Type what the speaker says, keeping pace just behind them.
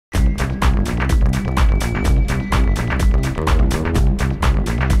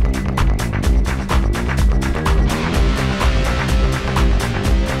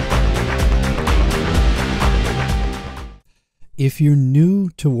If you're new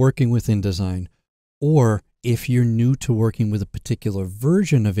to working with InDesign, or if you're new to working with a particular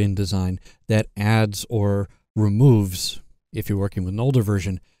version of InDesign that adds or removes, if you're working with an older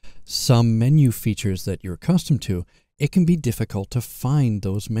version, some menu features that you're accustomed to, it can be difficult to find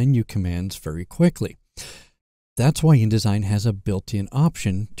those menu commands very quickly. That's why InDesign has a built-in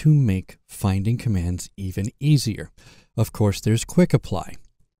option to make finding commands even easier. Of course, there's Quick Apply,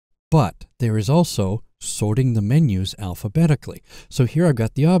 but there is also sorting the menus alphabetically. So here I've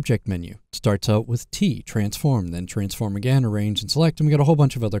got the object menu. It starts out with T, transform, then transform again, arrange, and select, and we got a whole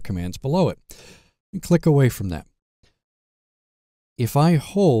bunch of other commands below it. And click away from that. If I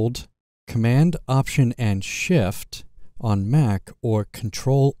hold Command, Option, and Shift on Mac, or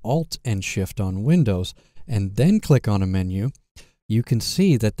Control, Alt, and Shift on Windows, and then click on a menu, you can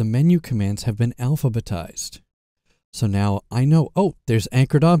see that the menu commands have been alphabetized. So now I know, oh, there's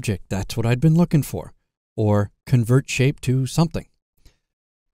anchored object. That's what I'd been looking for. Or convert shape to something.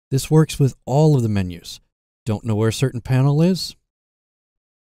 This works with all of the menus. Don't know where a certain panel is?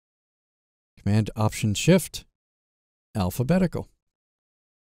 Command, Option, Shift, alphabetical.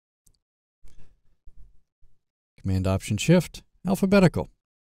 Command, Option, Shift, alphabetical.